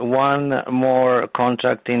possibly one more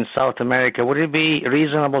contract in South America, would it be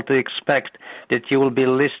reasonable to expect that you will be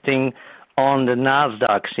listing on the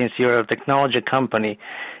NASDAQ since you're a technology company?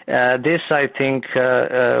 This, I think,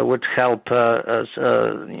 would help us,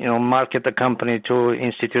 market the company to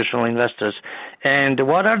institutional investors. And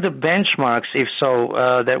what are the benchmarks, if so,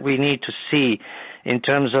 that we need to see in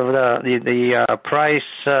terms of the price,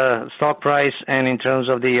 stock price, and in terms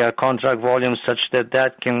of the contract volume, such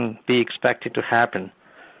that can be expected to happen?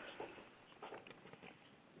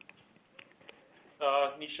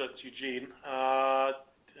 Nisha, it's Eugene.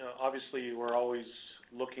 Obviously, we're always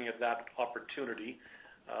looking at that opportunity.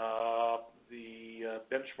 The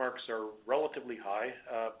benchmarks are relatively high,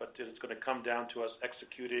 but it's going to come down to us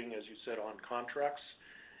executing, as you said, on contracts.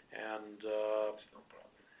 And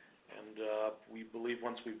we believe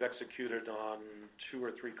once we've executed on 2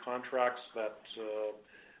 or 3 contracts that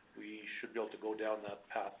we should be able to go down that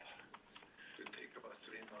path. It'll take about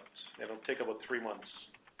 3 months. It'll take about 3 months.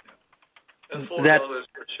 Yeah. And $4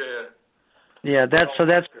 per share. Yeah, that's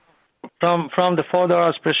from the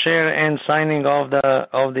 $4 per share and signing of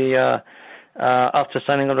the after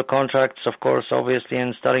signing of the contracts, of course, obviously,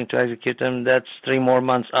 and starting to execute them. That's 3 more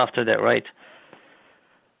months after that, right?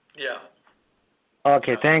 Yeah.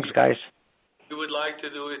 Okay, thanks, guys. We would like to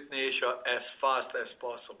do it, Nisha, as fast as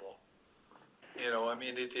possible.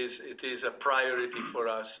 It is a priority for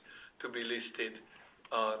us to be listed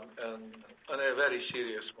on a very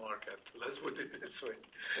serious market. Let's put it this way.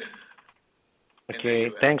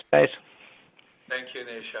 Okay, thanks, guys. Thank you,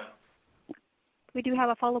 Nisha. We do have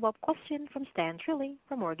a follow-up question from Stan Trilling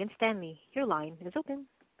from Morgan Stanley. Your line is open.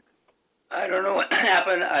 I don't know what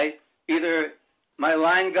happened. Either my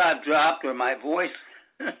line got dropped or my voice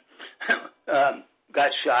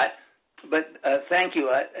got shot. But thank you,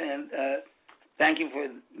 and thank you for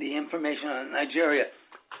the information on Nigeria.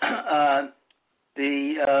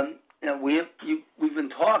 We've been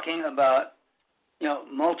talking about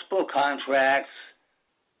multiple contracts,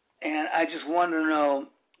 and I just want to know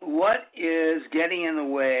what is getting in the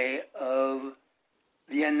way of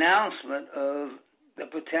the announcement of the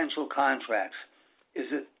potential contracts.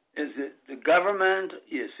 Is it the government?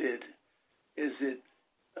 Is it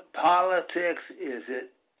politics? Is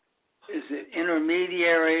it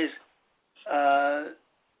intermediaries?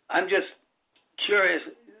 I'm just curious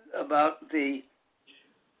about the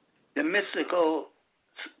mystical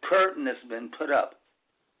curtain that's been put up.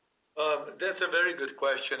 That's a very good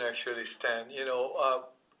question, actually, Stan.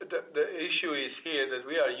 The issue is here that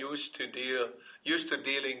we are used to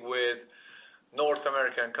dealing with North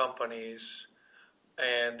American companies,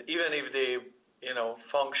 and even if they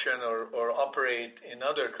function or operate in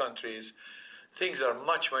other countries, things are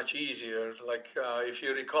much, much easier. Like if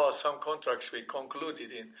you recall, some contracts we concluded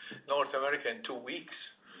in North America in 2 weeks,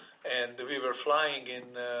 and we were flying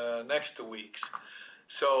in next 2 weeks.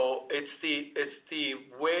 So it's the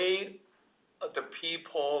way the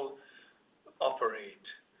people operate.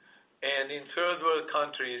 And in third world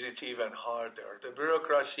countries, it's even harder. The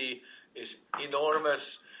bureaucracy is enormous.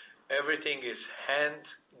 Everything is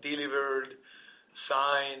hand-delivered,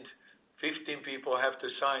 signed. 15 people have to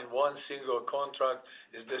sign one single contract.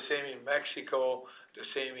 It's the same in Mexico, the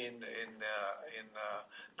same in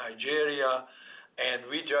Nigeria. And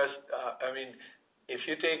we just, if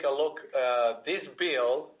you take a look, this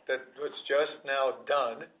bill that was just now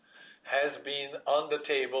done has been on the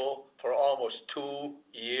table for almost 2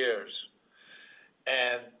 years.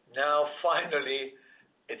 And now finally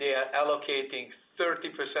they are allocating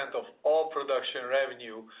 30% of all production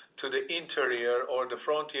revenue to the interior or the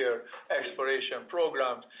frontier exploration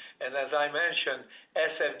programs. And as I mentioned,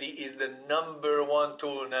 SFD is the number one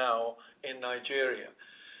tool now in Nigeria.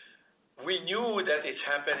 We knew that it's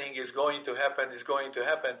happening, is going to happen,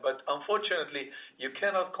 but unfortunately, you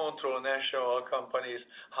cannot control national companies,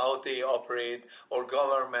 how they operate, or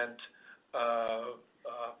government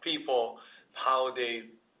people, how they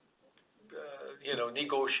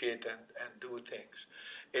negotiate and do things.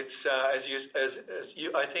 It's as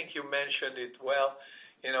you I think you mentioned it well.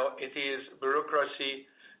 It is bureaucracy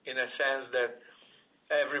in a sense that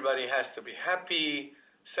everybody has to be happy,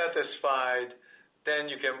 satisfied. Then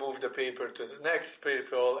you can move the paper to the next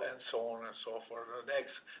people and so on and so forth, the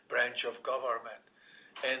next branch of government.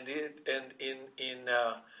 And in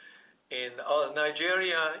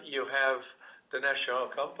Nigeria, you have the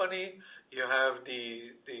national company, you have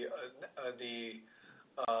the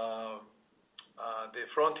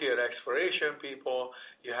frontier exploration people,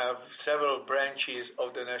 you have several branches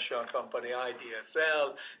of the national company,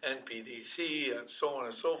 IDSL, NPDC, and so on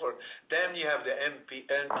and so forth. Then you have the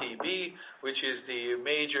NTB, which is the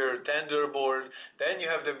major tender board. Then you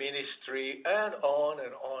have the ministry, and on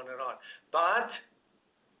and on and on. But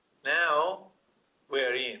now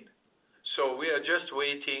we're in. So we are just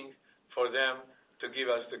waiting for them to give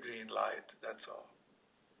us the green light. That's all.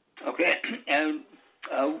 Okay. And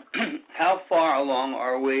how far along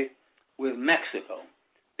are we with Mexico?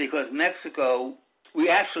 Because Mexico, we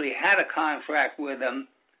actually had a contract with them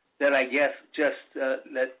that I guess just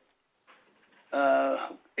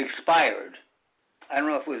expired. I don't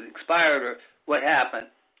know if it was expired or what happened,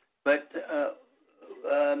 but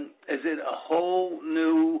is it a whole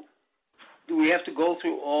new? Do we have to go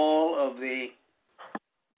through all of the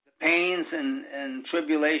pains and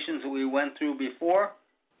tribulations that we went through before?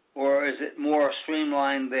 Or is it more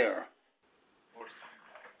streamlined there?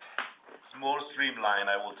 It's more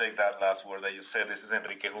streamlined. I will take that last word that you said. This is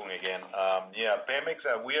Enrique Jun again. Pemex,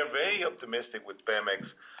 we are very optimistic with Pemex.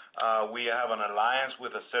 We have an alliance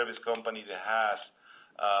with a service company that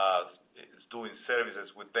is doing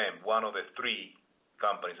services with them. One of the three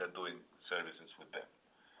companies are doing services with them.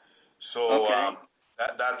 So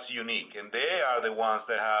that's unique. And they are the ones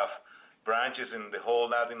that have branches in the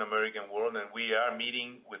whole Latin American world, and we are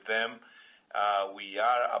meeting with them. We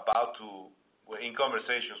are about to, in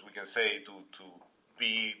conversations, we can say, to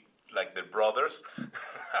be like their brothers,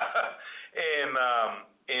 and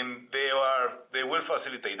they will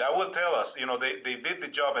facilitate. That will tell us, they did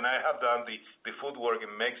the job, and I have done the footwork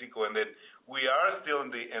in Mexico, and that we are still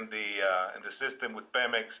in the system with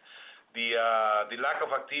Pemex. The lack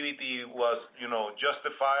of activity was,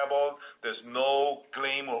 justifiable. There's no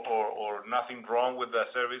claim or nothing wrong with the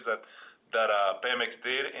service that Pemex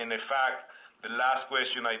did. And in fact, the last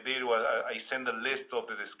question I did was I sent a list of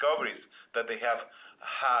the discoveries that they have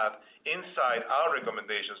had inside our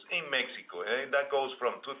recommendations in Mexico. And that goes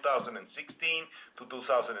from 2016 to 2020.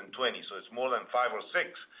 So it's more than 5 or 6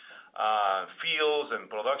 fields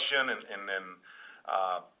and production and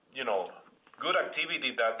good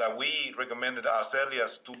activity that we recommended as early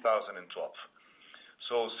as 2012.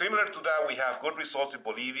 So similar to that, we have good results in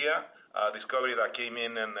Bolivia, discovery that came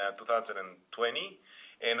in 2020,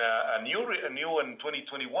 and a new in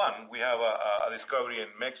 2021. We have a discovery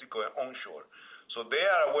in Mexico onshore. So they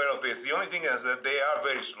are aware of this. The only thing is that they are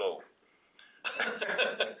very slow.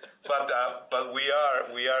 but we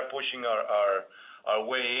are pushing our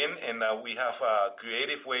way in, and we have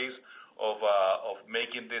creative ways of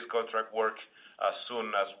making this contract work as soon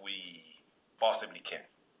as we possibly can.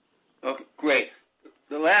 Okay, great.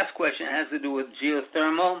 The last question has to do with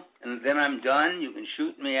geothermal, and then I'm done. You can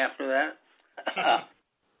shoot me after that.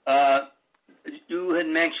 You had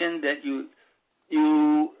mentioned that you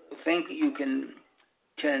think you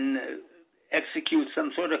can execute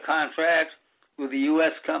some sort of contract with a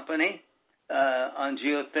U.S. company on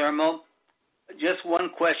geothermal. Just one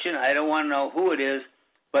question. I don't want to know who it is,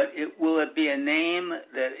 but will it be a name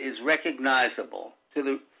that is recognizable to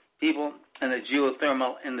the people in the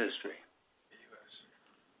geothermal industry?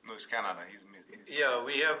 No, it's Canada. Yeah,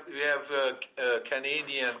 we have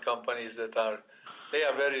Canadian companies that are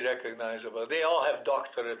very recognizable. They all have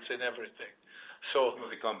doctorates in everything. So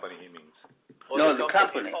the company, he means. The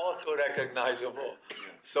company is also recognizable.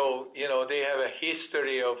 So they have a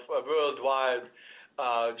history of worldwide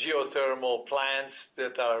geothermal plants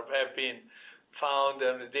that have been found,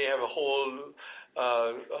 and they have a whole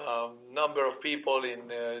number of people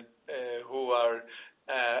who are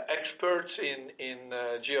experts in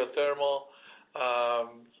geothermal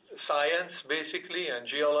science, basically, and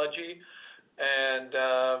geology. and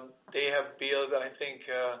they have built, I think,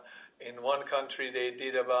 in one country they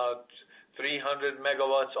did about 300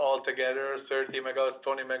 megawatts altogether, 30 megawatts,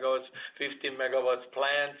 20 megawatts, 15 megawatts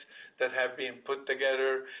plants that have been put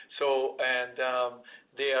together. So, and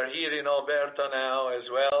they are here in Alberta now as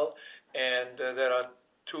well, and there are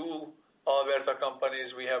two Alberta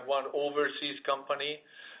companies. We have one overseas company,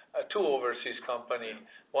 two overseas company,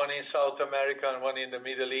 one in South America and one in the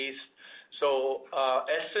Middle East. So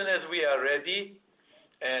as soon as we are ready,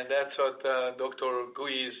 and that's what Dr.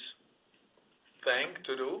 Gui's thing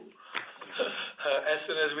to do, as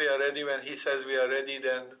soon as we are ready, when he says we are ready,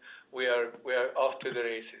 then we are off to the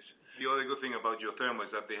races. The other good thing about geothermal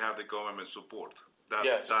is that they have the government support.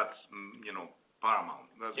 Yes. That's paramount.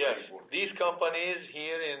 That's yes. very important. These companies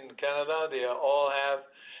here in Canada, they all have.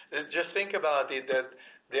 Just think about it, that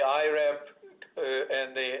the IREP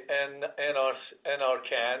and the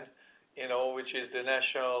NRCan, which is the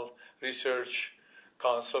National Research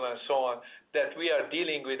Council and so on, that we are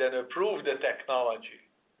dealing with and approve the technology.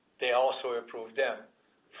 They also approve them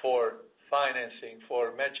for financing,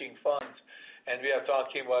 for matching funds. And we are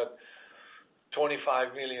talking about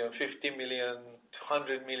 $25 million, $50 million,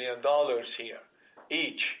 $100 million here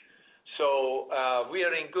each. So we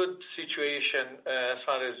are in good situation as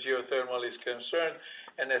far as geothermal is concerned.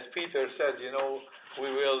 And as Peter said,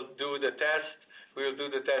 we will do the test. We will do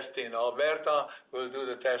the test in Alberta. We'll do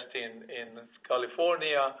the test in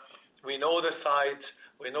California. We know the sites.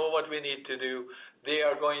 We know what we need to do. They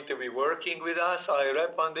are going to be working with us,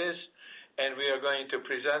 IREP, on this, and we are going to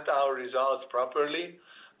present our results properly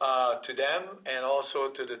to them and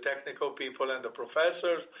also to the technical people and the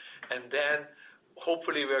professors. And then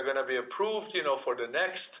hopefully we're going to be approved, for the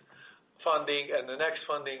next funding and the next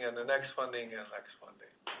funding and the next funding and next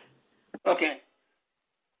funding. Okay.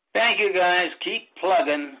 Thank you, guys. Keep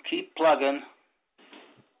plugging.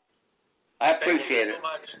 I appreciate it. Thank you so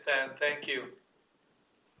much, Stan. Thank you.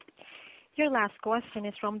 Your last question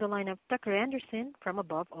is from the line of Tucker Anderson from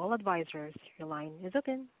Above All Advisors. Your line is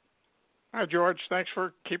open. Hi, George. Thanks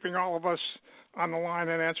for keeping all of us on the line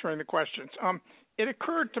and answering the questions. It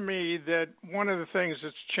occurred to me that one of the things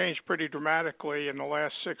that's changed pretty dramatically in the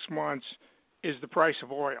last 6 months is the price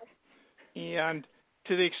of oil. And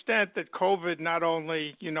to the extent that COVID not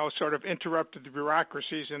only, sort of interrupted the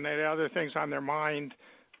bureaucracies and they had other things on their mind,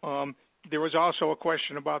 there was also a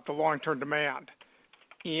question about the long-term demand.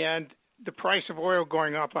 And the price of oil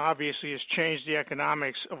going up obviously has changed the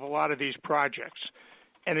economics of a lot of these projects.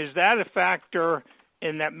 And is that a factor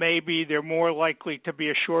in that maybe they're more likely to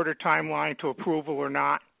be a shorter timeline to approval or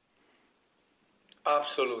not?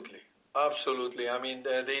 Absolutely. I mean,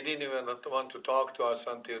 they didn't even want to talk to us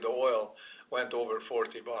until the oil went over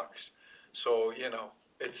 $40. So,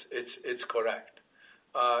 it's correct.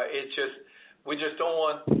 We just don't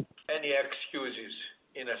want any excuses.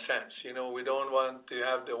 In a sense, we don't want to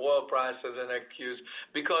have the oil price as an excuse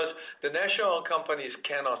because the national companies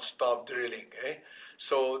cannot stop drilling.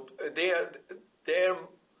 So their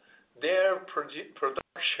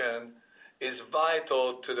production is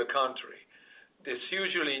vital to the country. It's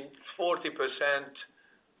usually 40%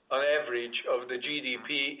 on average of the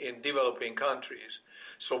GDP in developing countries.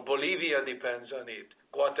 So Bolivia depends on it.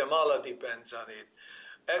 Guatemala depends on it.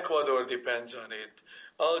 Ecuador depends on it.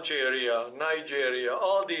 Algeria, Nigeria,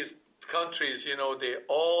 all these countries, they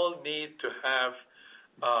all need to have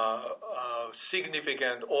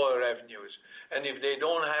significant oil revenues. And if they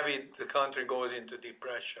don't have it, the country goes into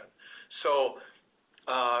depression. So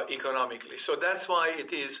economically. So that's why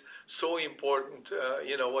it is so important,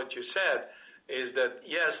 what you said, is that,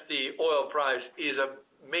 yes, the oil price is a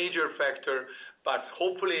major factor, but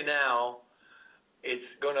hopefully now it's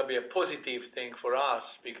going to be a positive thing for us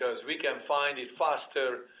because we can find it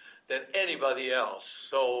faster than anybody else.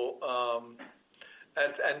 So,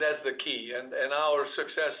 and that's the key. And our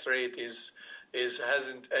success rate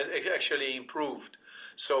hasn't actually improved.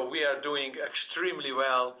 So we are doing extremely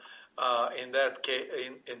well in that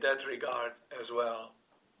regard as well.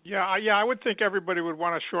 Yeah, I would think everybody would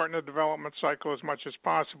want to shorten the development cycle as much as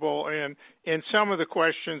possible. And in some of the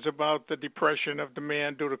questions about the depression of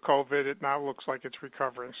demand due to COVID, it now looks like it's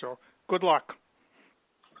recovering. So good luck.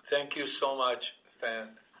 Thank you so much,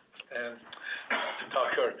 Stan and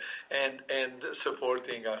Tucker, and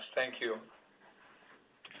supporting us. Thank you.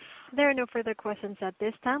 There are no further questions at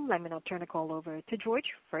this time. Let me now turn the call over to George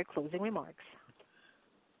for closing remarks.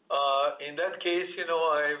 In that case,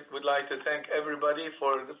 I would like to thank everybody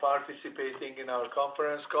for participating in our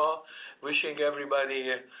conference call, wishing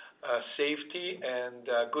everybody safety and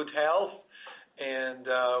good health. And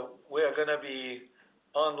we are going to be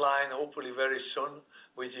online hopefully very soon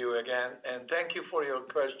with you again. And thank you for your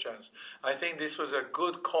questions. I think this was a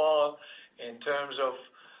good call in terms of,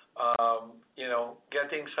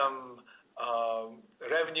 getting some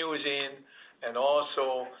revenues in, and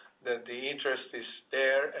also that the interest is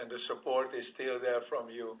there and the support is still there from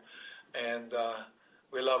you. And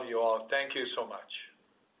we love you all. Thank you so much.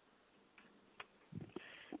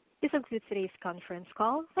 This concludes today's conference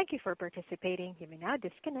call. Thank you for participating. You may now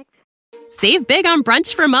disconnect. Save big on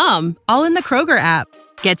brunch for mom, all in the Kroger app.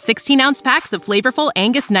 Get 16-ounce packs of flavorful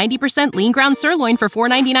Angus 90% lean ground sirloin for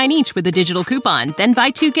 $4.99 each with a digital coupon. Then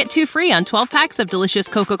buy 2, get 2 free on 12 packs of delicious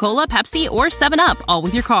Coca-Cola, Pepsi, or 7-Up, all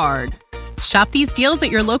with your card. Shop these deals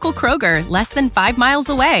at your local Kroger, less than 5 miles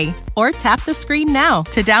away. Or tap the screen now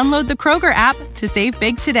to download the Kroger app to save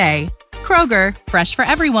big today. Kroger, fresh for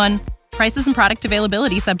everyone. Prices and product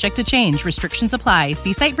availability subject to change. Restrictions apply.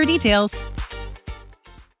 See site for details.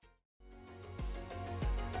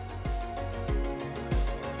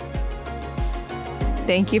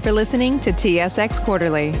 Thank you for listening to TSX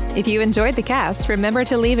Quarterly. If you enjoyed the cast, remember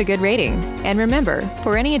to leave a good rating. And remember,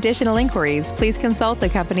 for any additional inquiries, please consult the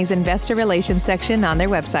company's investor relations section on their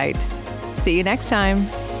website. See you next time.